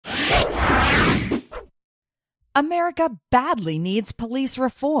America badly needs police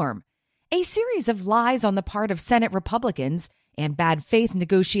reform. A series of lies on the part of Senate Republicans and bad faith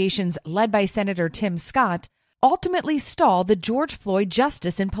negotiations led by Senator Tim Scott ultimately stalled the George Floyd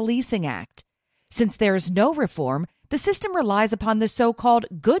Justice in Policing Act. Since there is no reform, the system relies upon the so-called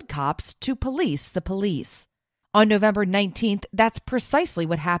good cops to police the police. On November 19th, that's precisely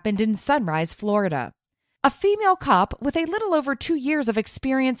what happened in Sunrise, Florida. A female cop with a little over 2 years of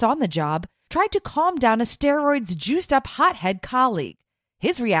experience on the job tried to calm down a steroids juiced-up hothead colleague.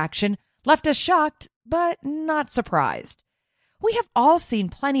 His reaction left us shocked, but not surprised. We have all seen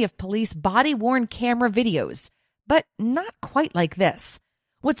plenty of police body-worn camera videos, but not quite like this.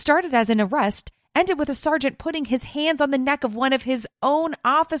 What started as an arrest ended with a sergeant putting his hands on the neck of one of his own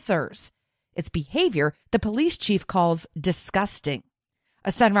officers. It's behavior the police chief calls disgusting.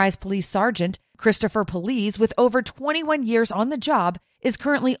 A Sunrise Police Sergeant, Christopher Police, with over 21 years on the job, is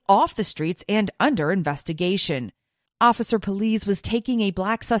currently off the streets and under investigation. Officer Police was taking a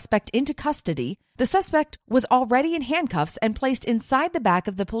black suspect into custody. The suspect was already in handcuffs and placed inside the back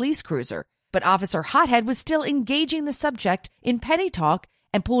of the police cruiser, but Officer Hothead was still engaging the subject in petty talk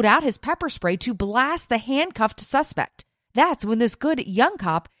and pulled out his pepper spray to blast the handcuffed suspect. That's when this good young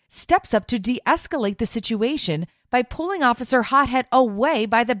cop steps up to de-escalate the situation by pulling Officer Hothead away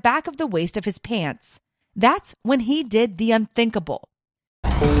by the back of the waist of his pants. That's when he did the unthinkable.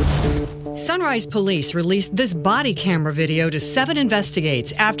 Sunrise Police released this body camera video to 7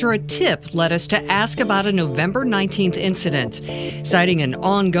 Investigates after a tip led us to ask about a November 19th incident. Citing an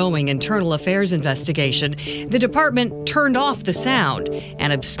ongoing internal affairs investigation, the department turned off the sound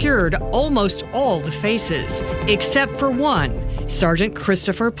and obscured almost all the faces, except for one, Sergeant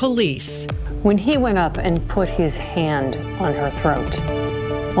Christopher Police. When he went up and put his hand on her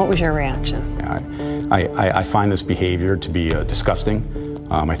throat, what was your reaction? I find this behavior to be disgusting.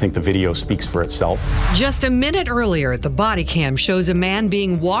 I think the video speaks for itself. Just a minute earlier, the body cam shows a man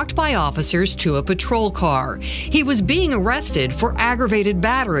being walked by officers to a patrol car. He was being arrested for aggravated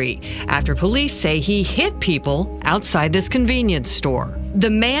battery after police say he hit people outside this convenience store. The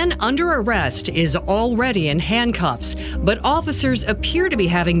man under arrest is already in handcuffs, but officers appear to be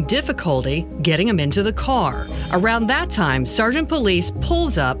having difficulty getting him into the car. Around that time, Sergeant Police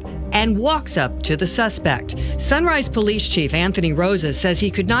pulls up and walks up to the suspect. Sunrise Police Chief Anthony Rosa says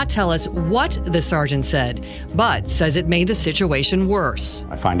he could not tell us what the sergeant said, but says it made the situation worse.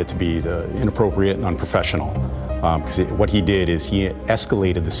 I find it to be inappropriate and unprofessional because what he did is he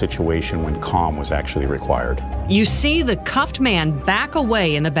escalated the situation when calm was actually required. You see the cuffed man back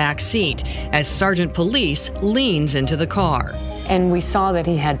away in the back seat as Sergeant Police leans into the car. And we saw that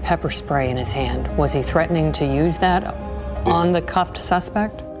he had pepper spray in his hand. Was he threatening to use that on the cuffed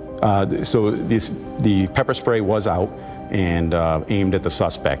suspect? So the pepper spray was out and aimed at the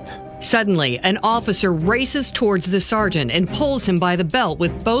suspect. Suddenly, an officer races towards the sergeant and pulls him by the belt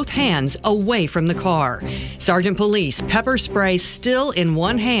with both hands away from the car. Sergeant Police, pepper spray still in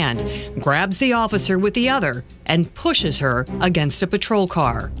one hand, grabs the officer with the other and pushes her against a patrol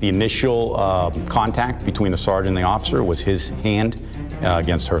car. The initial contact between the sergeant and the officer was his hand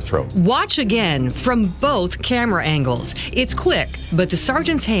against her throat. Watch again from both camera angles. It's quick, but the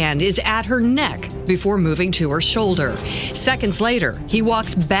sergeant's hand is at her neck before moving to her shoulder. Seconds later, he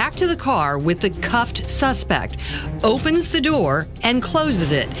walks back to the car with the cuffed suspect, opens the door, and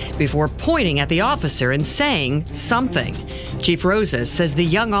closes it before pointing at the officer and saying something. Chief Rosa says the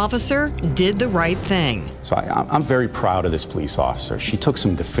young officer did the right thing. So I'm very proud of this police officer. She took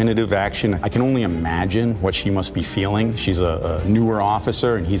some definitive action. I can only imagine what she must be feeling. She's a newer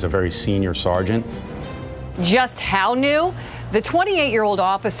officer and he's a very senior sergeant. Just how new? The 28-year-old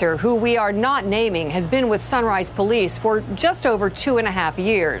officer, who we are not naming, has been with Sunrise Police for just over 2.5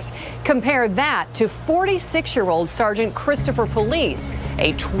 years. Compare that to 46-year-old Sergeant Christopher Police,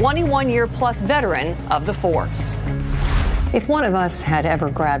 a 21-year-plus veteran of the force. If one of us had ever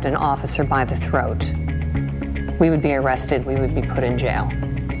grabbed an officer by the throat, we would be arrested, we would be put in jail.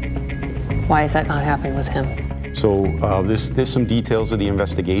 Why is that not happening with him? So there's some details of the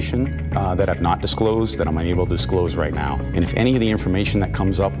investigation that I've not disclosed that I'm unable to disclose right now. And if any of the information that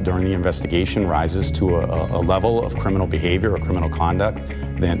comes up during the investigation rises to a level of criminal behavior or criminal conduct,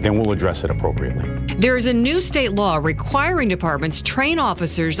 then we'll address it appropriately. There is a new state law requiring departments train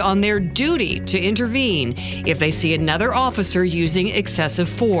officers on their duty to intervene if they see another officer using excessive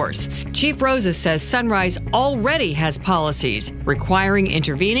force. Chief Rosa says Sunrise already has policies requiring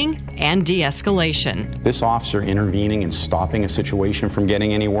intervening and de-escalation. This officer intervening and stopping a situation from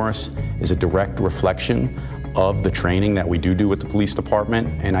getting any worse is a direct reflection of the training that we do with the police department.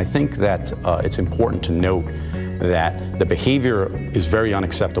 And I think that it's important to note that the behavior is very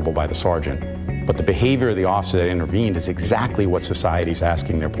unacceptable by the sergeant. But the behavior of the officer that intervened is exactly what society's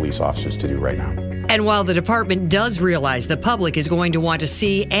asking their police officers to do right now. And while the department does realize the public is going to want to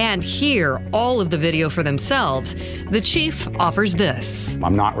see and hear all of the video for themselves, the chief offers this.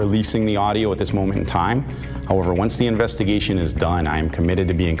 I'm not releasing the audio at this moment in time. However, once the investigation is done, I am committed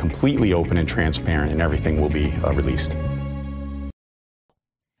to being completely open and transparent, and everything will be released.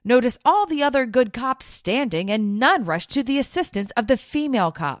 Notice all the other good cops standing and none rushed to the assistance of the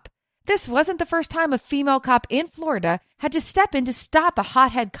female cop. This wasn't the first time a female cop in Florida had to step in to stop a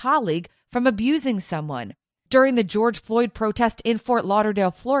hothead colleague from abusing someone. During the George Floyd protest in Fort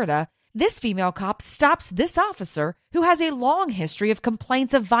Lauderdale, Florida, this female cop stops this officer who has a long history of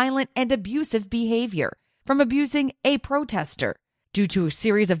complaints of violent and abusive behavior from abusing a protester. Due to a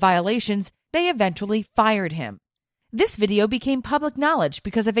series of violations, they eventually fired him. This video became public knowledge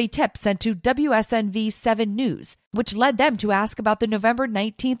because of a tip sent to WSNV 7 News, which led them to ask about the November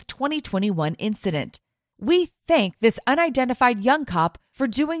 19, 2021 incident. We thank this unidentified young cop for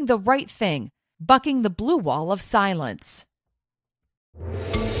doing the right thing, bucking the blue wall of silence.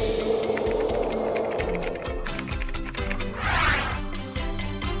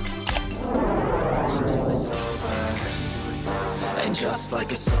 And just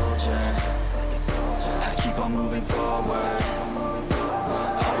like a soldier, I keep on moving forward,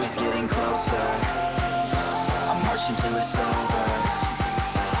 always getting closer. I'm marching till it's over.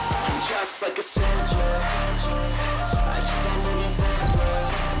 And just like a soldier,